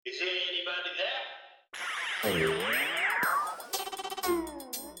Anybody there?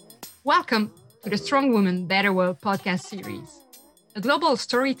 Welcome to the Strong Woman, Better World podcast series, a global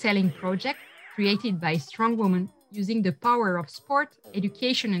storytelling project created by strong women using the power of sport,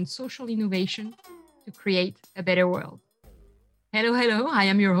 education, and social innovation to create a better world. Hello, I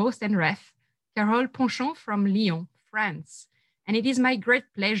am your host and ref, Carole Ponchon from Lyon, France, and it is my great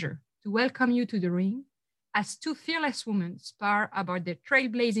pleasure to welcome you to the ring as two fearless women spar about their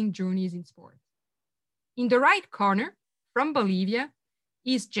trailblazing journeys in sport. In the right corner, from Bolivia,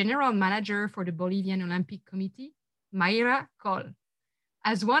 is General Manager for the Bolivian Olympic Committee, Mayra Coll.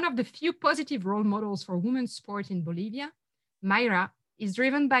 As one of the few positive role models for women's sport in Bolivia, Mayra is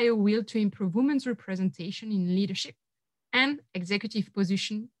driven by a will to improve women's representation in leadership and executive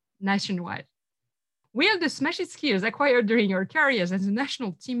position nationwide. Will the smashed skills acquired during your careers as a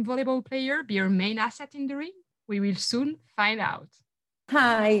national team volleyball player be your main asset in the ring? We will soon find out.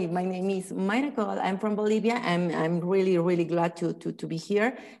 Hi, my name is Mayra Coll. I'm from Bolivia, and I'm really glad to be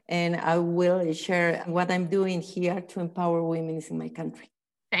here. And I will share what I'm doing here to empower women in my country.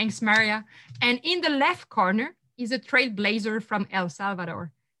 Thanks, Maria. And in the left corner is a trailblazer from El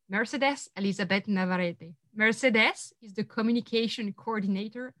Salvador, Mercedes Elizabeth Navarrete. Mercedes is the communication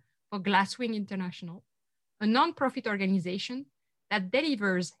coordinator for Glasswing International, a nonprofit organization that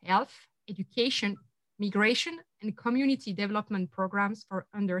delivers health, education, migration, and community development programs for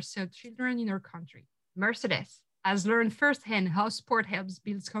underserved children in our country. Mercedes has learned firsthand how sport helps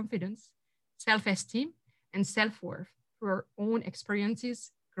build confidence, self-esteem, and self-worth through her own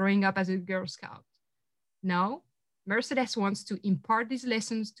experiences growing up as a Girl Scout. Now, Mercedes wants to impart these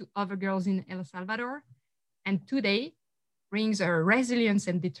lessons to other girls in El Salvador, and today brings her resilience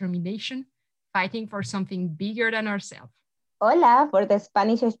and determination, fighting for something bigger than herself. Hola for the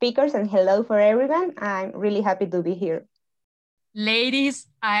Spanish speakers and hello for everyone. I'm really happy to be here. Ladies,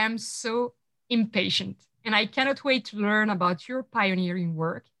 I am so impatient and I cannot wait to learn about your pioneering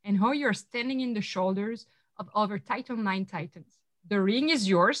work and how you're standing in the shoulders of other Title IX Titans. The ring is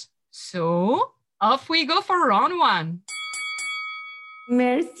yours, so off we go for round one.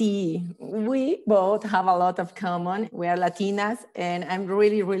 Merci. We both have a lot of common. We are Latinas, and I'm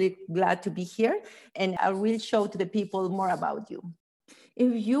really glad to be here. And I will show to the people more about you.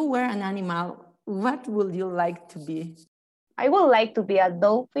 If you were an animal, what would you like to be? I would like to be a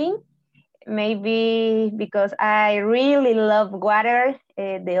dolphin, maybe because I really love water,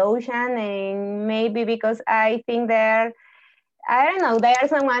 the ocean, and maybe because I think there are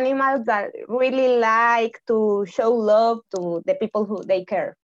some animals that really like to show love to the people who they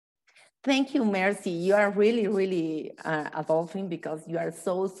care. Thank you, Mercy. You are really a dolphin because you are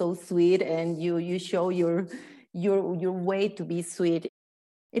so sweet, and you show your way to be sweet.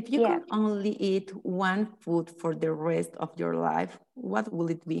 If you could only eat one food for the rest of your life, what will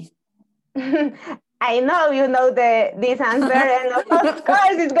it be? I know you know this answer, and of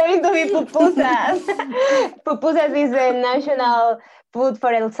course it's going to be pupusas. Pupusas is the national food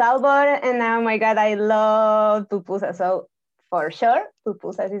for El Salvador, and oh my God, I love pupusas. So for sure,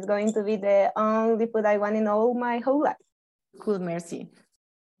 pupusas is going to be the only food I want in all my whole life. Cool, Mercy.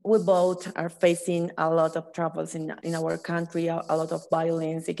 We both are facing a lot of troubles in our country, a lot of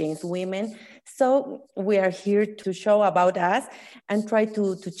violence against women. So we are here to show about us and try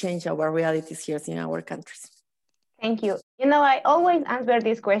to change our realities here in our countries. Thank you. I always answer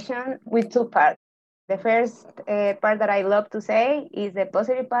this question with two parts. The first part that I love to say is the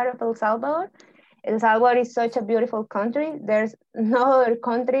positive part of El Salvador. El Salvador is such a beautiful country. There's no other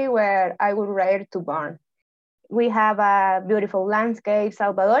country where I would rather to born. We have a beautiful landscape.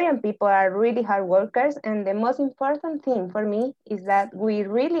 Salvadorian people are really hard workers. And the most important thing for me is that we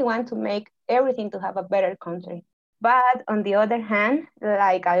really want to make everything to have a better country. But on the other hand,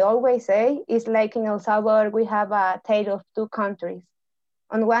 like I always say, it's like in El Salvador, we have a tale of two countries.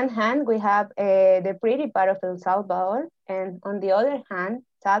 On one hand, we have the pretty part of El Salvador. And on the other hand,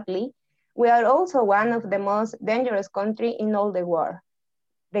 sadly, we are also one of the most dangerous countries in all the world.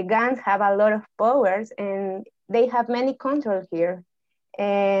 The gangs have a lot of powers and they have many control here.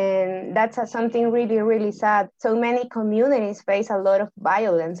 And that's something really sad. So many communities face a lot of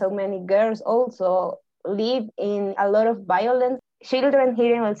violence. So many girls also live in a lot of violence. Children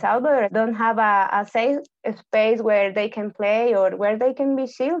here in El Salvador don't have a safe space where they can play or where they can be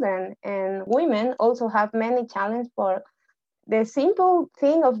children. And women also have many challenges for the simple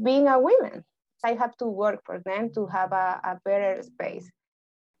thing of being a woman. I have to work for them to have a better space.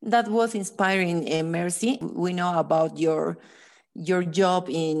 That was inspiring, Mercy. We know about your your job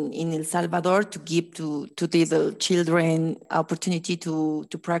in El Salvador to give to little children opportunity to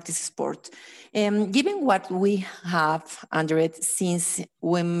practice sport. Given what we have under it since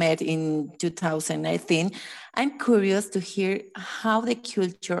we met in 2019, I'm curious to hear how the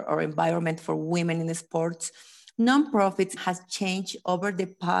culture or environment for women in sports nonprofits has changed over the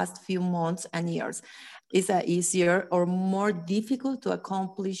past few months and years. Is it easier or more difficult to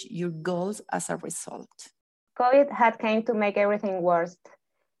accomplish your goals as a result? COVID had came to make everything worse.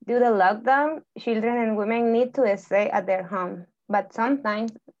 Due to lockdown, children and women need to stay at their home. But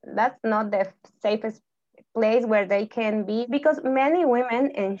sometimes that's not the safest place where they can be because many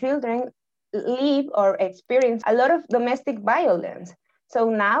women and children live or experience a lot of domestic violence. So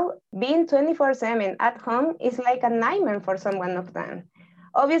now being 24/7 at home is like a nightmare for some one of them.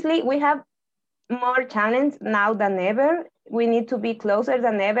 Obviously, we have more challenge now than ever. We need to be closer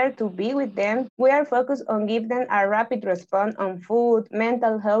than ever to be with them. We are focused on giving them a rapid response on food,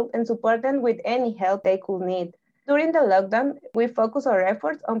 mental health, and support them with any help they could need. During the lockdown, we focus our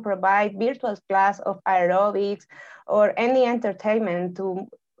efforts on provide virtual class of aerobics or any entertainment to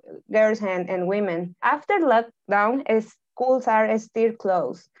girls and women. After lockdown, schools are still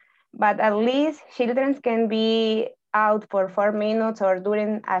closed, but at least children can be out for 4 minutes or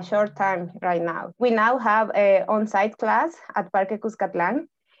during a short time right now. We now have an on-site class at Parque Cuscatlan,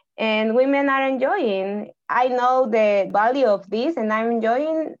 and women are enjoying. I know the value of this, and I'm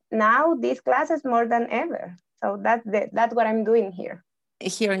enjoying now these classes more than ever. So that's what I'm doing here.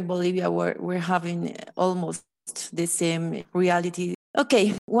 Here in Bolivia, we're having almost the same reality.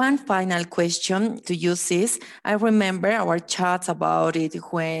 Okay, one final question to you, Sis. I remember our chats about it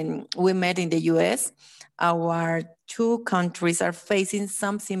when we met in the US. Our two countries are facing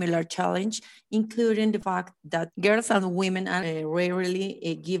some similar challenge, including the fact that girls and women are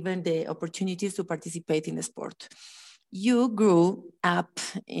rarely given the opportunities to participate in the sport. You grew up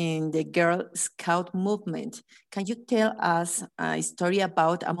in the Girl Scout movement. Can you tell us a story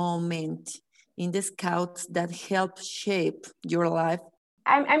about a moment in the Scouts that helped shape your life?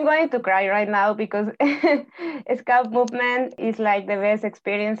 I'm going to cry right now because Scout movement is like the best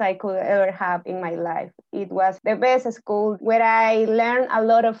experience I could ever have in my life. It was the best school where I learned a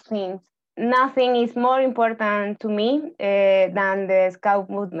lot of things. Nothing is more important to me than the Scout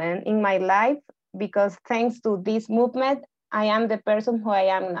movement in my life because thanks to this movement, I am the person who I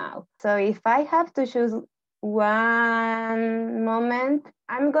am now. So if I have to choose one moment,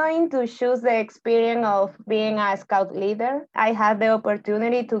 I'm going to choose the experience of being a scout leader. I had the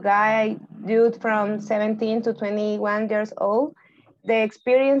opportunity to guide youth from 17 to 21 years old. The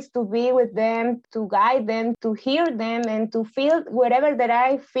experience to be with them, to guide them, to hear them, and to feel whatever that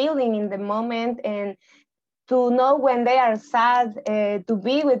I'm feeling in the moment, and to know when they are sad, to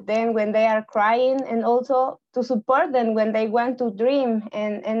be with them when they are crying, and also to support them when they want to dream.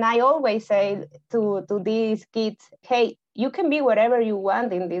 And I always say to these kids, hey, you can be whatever you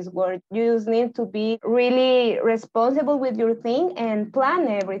want in this world. You just need to be really responsible with your thing and plan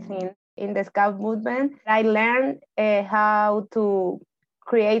everything. In the Scout movement, I learned how to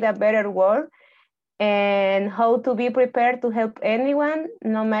create a better world and how to be prepared to help anyone,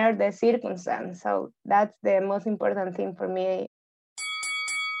 no matter the circumstance. So that's the most important thing for me.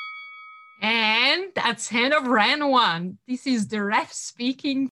 And that's end of round one. This is the ref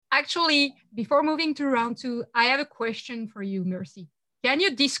speaking. Actually, before moving to round two, I have a question for you, Mercy. Can you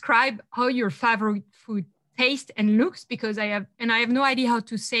describe how your favorite food tastes and looks? Because I have no idea how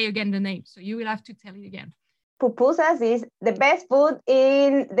to say again the name, so you will have to tell it again. Pupusas is the best food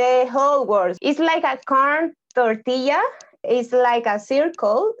in the whole world. It's like a corn tortilla. It's like a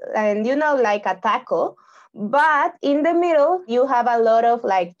circle and, like a taco. But in the middle, you have a lot of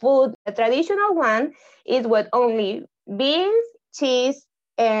like food. The traditional one is with only beans, cheese,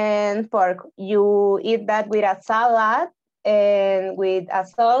 and pork. You eat that with a salad and with a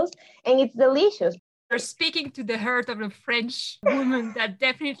sauce, and it's delicious. You're speaking to the heart of a French woman that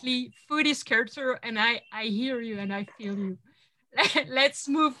definitely food is culture, and I hear you and I feel you. Let's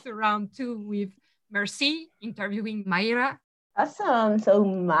move to round two with Mercy interviewing Mayra. Awesome. So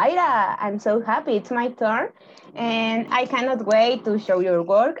Mayra, I'm so happy it's my turn, and I cannot wait to show your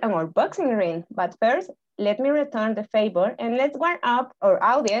work on our boxing ring. But first, let me return the favor and let's warm up our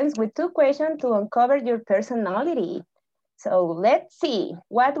audience with 2 questions to uncover your personality. So let's see,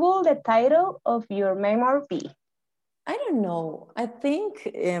 what will the title of your memoir be? I don't know. I think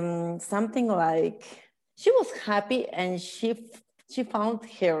something like she was happy and she found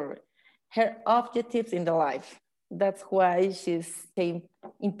her objectives in the life. That's why she's staying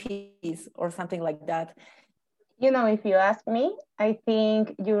in peace or something like that. If you ask me, I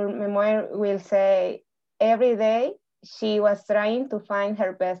think your memoir will say every day she was trying to find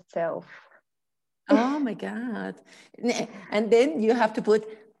her best self. Oh my God. And then you have to put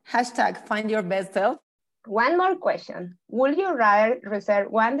hashtag find your best self. One more question. Would you rather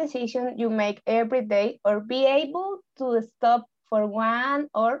reserve one decision you make every day or be able to stop for 1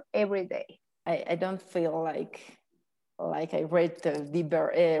 hour every day? I don't feel like I read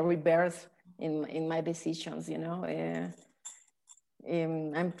the reverse in my decisions, you know.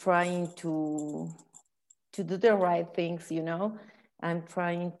 I'm trying to do the right things, you know. I'm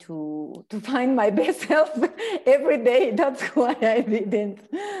trying to find my best self every day. That's why I didn't.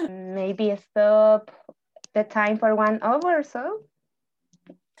 Maybe stop the time for 1 hour or so?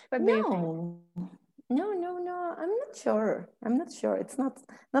 What do you think? No. I'm not sure. It's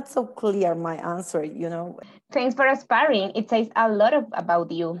not so clear, my answer, you know. Thanks for aspiring. It says a lot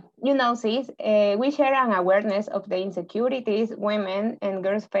about you. You know, sis, we share an awareness of the insecurities women and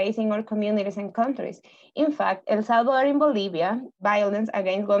girls face in our communities and countries. In fact, El Salvador and Bolivia, violence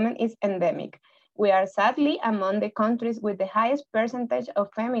against women is endemic. We are sadly among the countries with the highest percentage of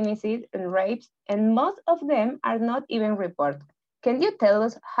feminicides and rapes, and most of them are not even reported. Can you tell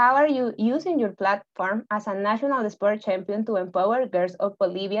us how are you using your platform as a national sport champion to empower girls of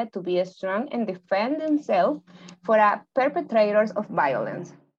Bolivia to be strong and defend themselves for perpetrators of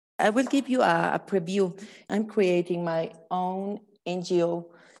violence? I will give you a preview. I'm creating my own NGO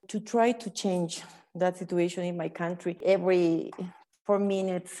to try to change that situation in my country. Every 4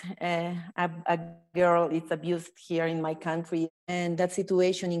 minutes, a girl is abused here in my country, and that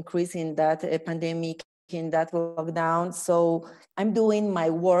situation increasing that pandemic in that lockdown. So I'm doing my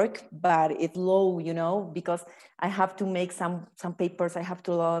work, but it's low, you know, because I have to make some papers. I have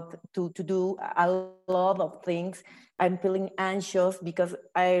to do a lot of things. I'm feeling anxious because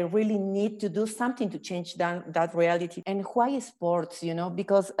I really need to do something to change that reality. And why sports, you know?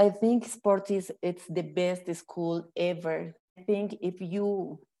 Because I think sport it's the best school ever. I think if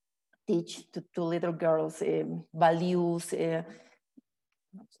you teach to little girls values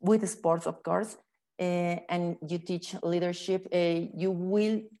with sports, of course, and you teach leadership, you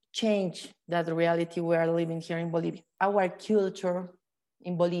will change that reality we are living here in Bolivia. Our culture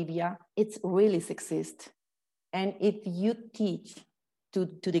in Bolivia, it's really sexist. And if you teach to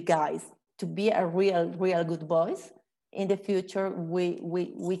the guys to be a real good boys, in the future,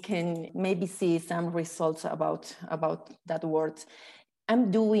 we can maybe see some results about that word.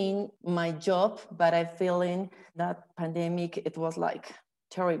 I'm doing my job, but I'm feeling that pandemic, it was like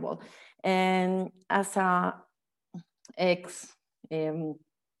terrible. And as a ex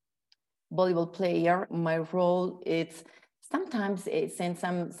volleyball player, my role is sometimes send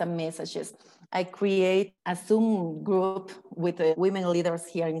some messages. I create a Zoom group with women leaders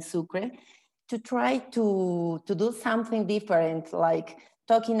here in Sucre to try to do something different, like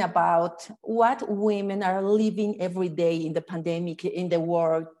talking about what women are living every day in the pandemic, in the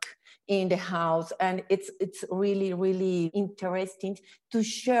work, in the house. And it's really, really interesting to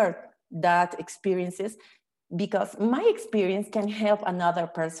share that experiences, because my experience can help another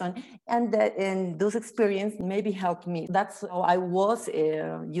person, and those experience maybe help me. That's how I was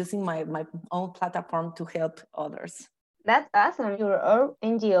using my own platform to help others. That's awesome. Your own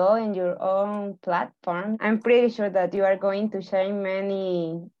NGO and your own platform. I'm pretty sure that you are going to share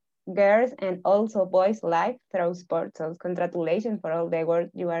many girls and also boys' life through sports. So congratulations for all the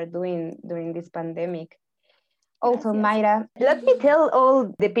work you are doing during this pandemic. Also, Gracias. Mayra, let me tell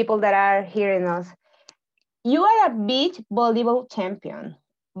all the people that are hearing us, you are a beach volleyball champion,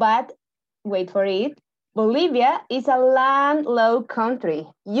 but wait for it. Bolivia is a landlocked country.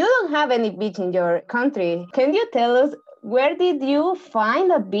 You don't have any beach in your country. Can you tell us where did you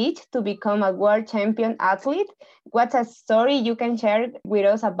find a beach to become a world champion athlete? What's a story you can share with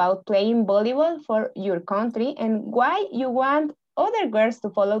us about playing volleyball for your country and why you want other girls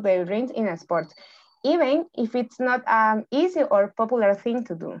to follow their dreams in a sport, even if it's not an easy or popular thing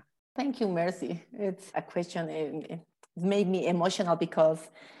to do? Thank you, Mercy. It's a question. It made me emotional because,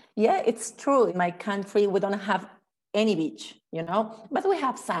 yeah, it's true. In my country, we don't have any beach, you know, but we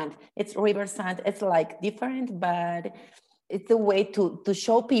have sand. It's river sand. It's like different, but it's a way to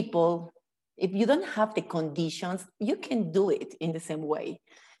show people, if you don't have the conditions, you can do it in the same way.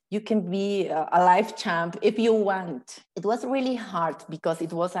 You can be a life champ if you want. It was really hard because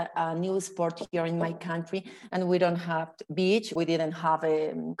it was a new sport here in my country, and we don't have beach. We didn't have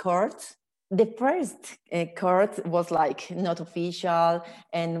a court. The first court was like not official,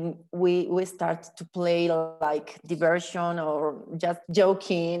 and we start to play like diversion or just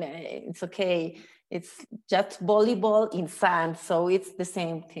joking. It's okay. It's just volleyball in sand, so it's the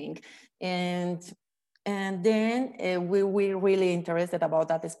same thing. And And then we were really interested about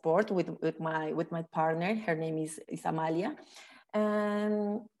that sport with my partner. Her name is Amalia.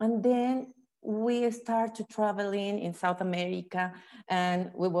 And then we start to traveling in South America, and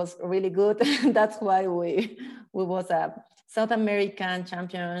we was really good. That's why we was a South American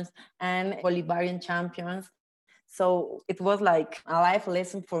champions and Bolivarian champions. So it was like a life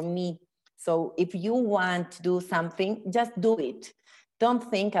lesson for me. So if you want to do something, just do it. Don't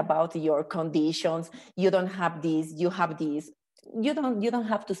think about your conditions. You don't have this, you have this. You don't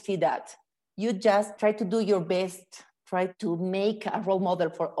have to see that. You just try to do your best. Try to make a role model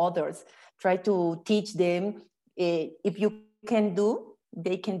for others. Try to teach them. If you can do,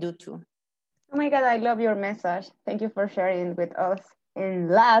 they can do too. Oh my God, I love your message. Thank you for sharing with us. And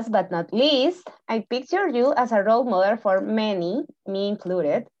last but not least, I picture you as a role model for many, me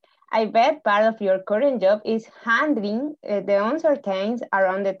included. I bet part of your current job is handling the uncertainties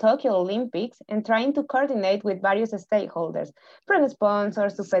around the Tokyo Olympics and trying to coordinate with various stakeholders, from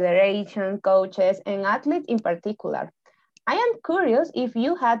sponsors to federation, coaches, and athletes in particular. I am curious if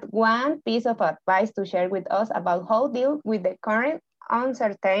you had one piece of advice to share with us about how to deal with the current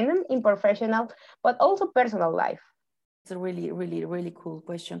uncertainty in professional but also personal life. It's a really, really, really cool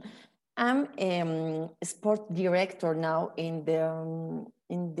question. I'm a sport director now in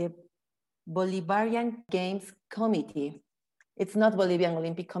the Bolivarian Games Committee. It's not Bolivian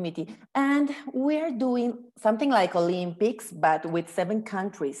Olympic Committee. And we're doing something like Olympics, but with 7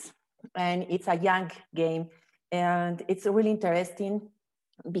 countries. And it's a young game. And it's really interesting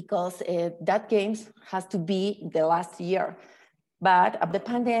because that games has to be the last year. But of the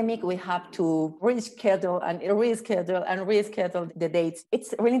pandemic, we have to reschedule the dates.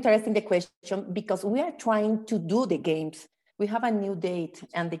 It's really interesting, the question, because we are trying to do the games. We have a new date,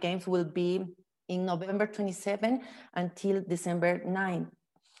 and the games will be in November 27 until December 9.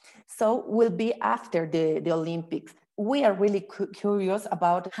 So will be after the Olympics. We are really curious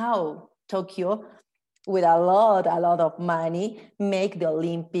about how Tokyo, with a lot of money, make the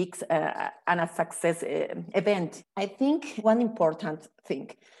Olympics and a success event. I think one important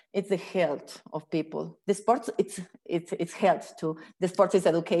thing is the health of people. The sports, it's health too. The sports is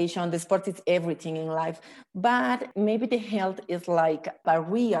education. The sport is everything in life. But maybe the health is like a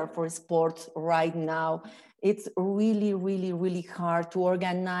barrier for sports right now. It's really, really, really hard to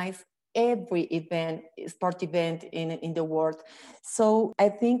organize every event, sport event in the world. So I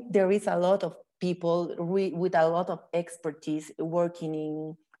think there is a lot of people with a lot of expertise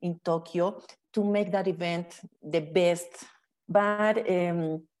working in Tokyo to make that event the best. But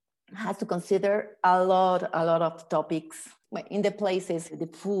has to consider a lot of topics in the places, the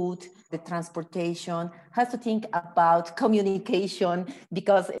food, the transportation, has to think about communication,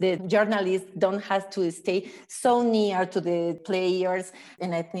 because the journalists don't have to stay so near to the players.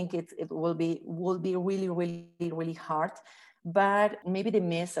 And I think it will be really, really, really hard. But maybe the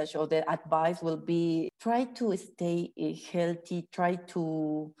message or the advice will be, try to stay healthy, try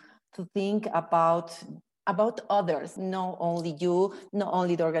to think about others, not only you, not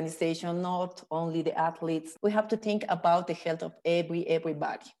only the organization, not only the athletes. We have to think about the health of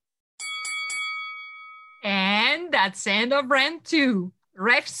everybody. And that's end of round 2.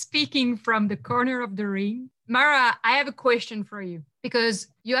 Ref speaking from the corner of the ring. Mara, I have a question for you, because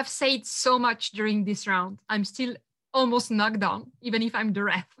you have said so much during this round. I'm still almost knocked down, even if I'm the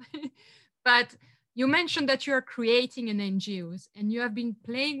ref. But you mentioned that you are creating an NGOs and you have been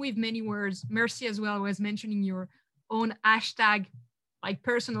playing with many words. Mercy as well was mentioning your own hashtag, like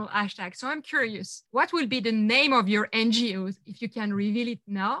personal hashtag. So I'm curious, what will be the name of your NGOs, if you can reveal it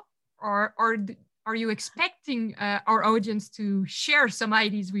now? Or are you expecting our audience to share some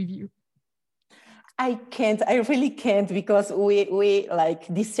ideas with you? I really can't, because we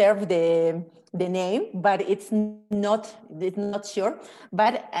like deserve the name, but it's not sure.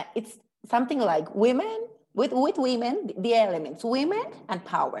 But it's something like women, with women, the elements, women and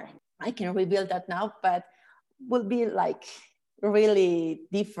power. I can reveal that now, but will be like really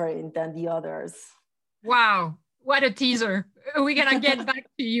different than the others. Wow, what a teaser. We're gonna get back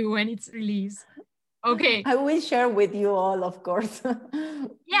to you when it's released. Okay. I will share with you all, of course.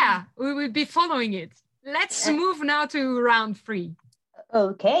 Yeah, we will be following it. Let's move now to round 3.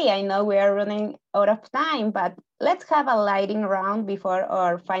 Okay, I know we are running out of time, but let's have a lightning round before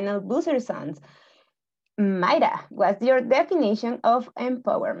our final buzzer sounds. Mayra, what's your definition of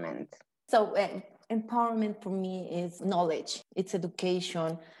empowerment? So empowerment for me is knowledge, it's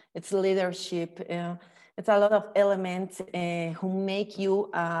education, it's leadership. It's a lot of elements who make you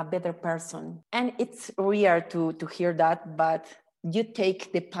a better person. And it's rare to hear that, but you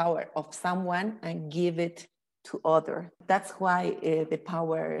take the power of someone and give it to other. That's why the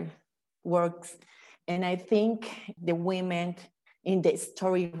power works. And I think the women in the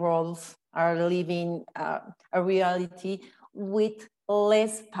story roles are living a reality with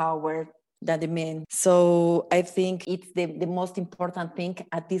less power than the men. So I think it's the most important thing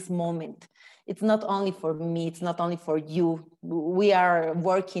at this moment. It's not only for me, it's not only for you. We are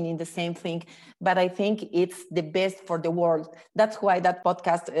working in the same thing, but I think it's the best for the world. That's why that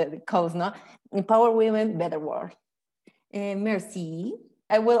podcast calls, no? Empower Women, Better World. Merci.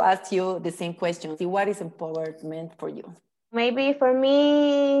 I will ask you the same question. What is empowerment for you? Maybe for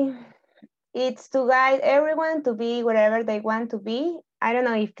me, it's to guide everyone to be wherever they want to be. I don't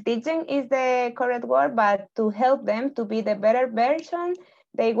know if teaching is the correct word, but to help them to be the better version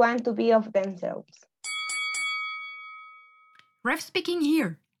they want to be of themselves. Ref speaking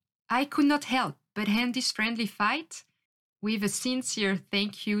here. I could not help but end this friendly fight with a sincere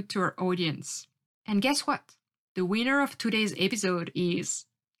thank you to our audience. And guess what? The winner of today's episode is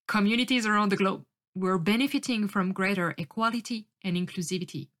communities around the globe. We're benefiting from greater equality and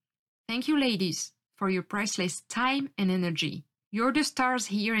inclusivity. Thank you, ladies, for your priceless time and energy. You're the stars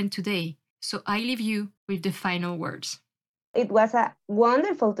here and today, so I leave you with the final words. It was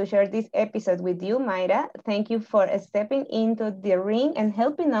wonderful to share this episode with you, Mayra. Thank you for stepping into the ring and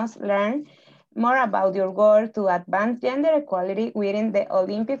helping us learn more about your work to advance gender equality within the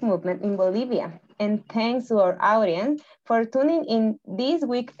Olympic movement in Bolivia. And thanks to our audience for tuning in this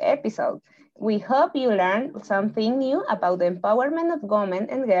week's episode. We hope you learned something new about the empowerment of women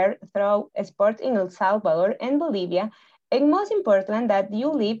and girls through sports in El Salvador and Bolivia, and most important, that you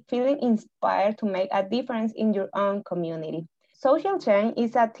leave feeling inspired to make a difference in your own community. Social change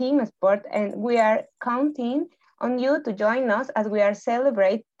is a team sport, and we are counting on you to join us as we are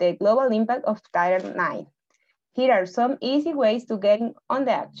celebrate the global impact of Title IX. Here are some easy ways to get on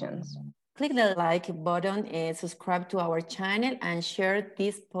the actions. Click the like button and subscribe to our channel and share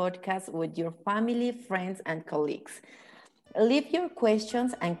this podcast with your family, friends, and colleagues. Leave your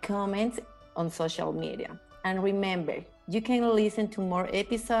questions and comments on social media. And remember, you can listen to more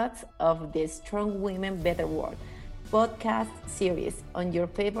episodes of the Strong Women Better World podcast series on your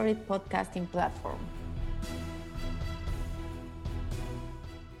favorite podcasting platform.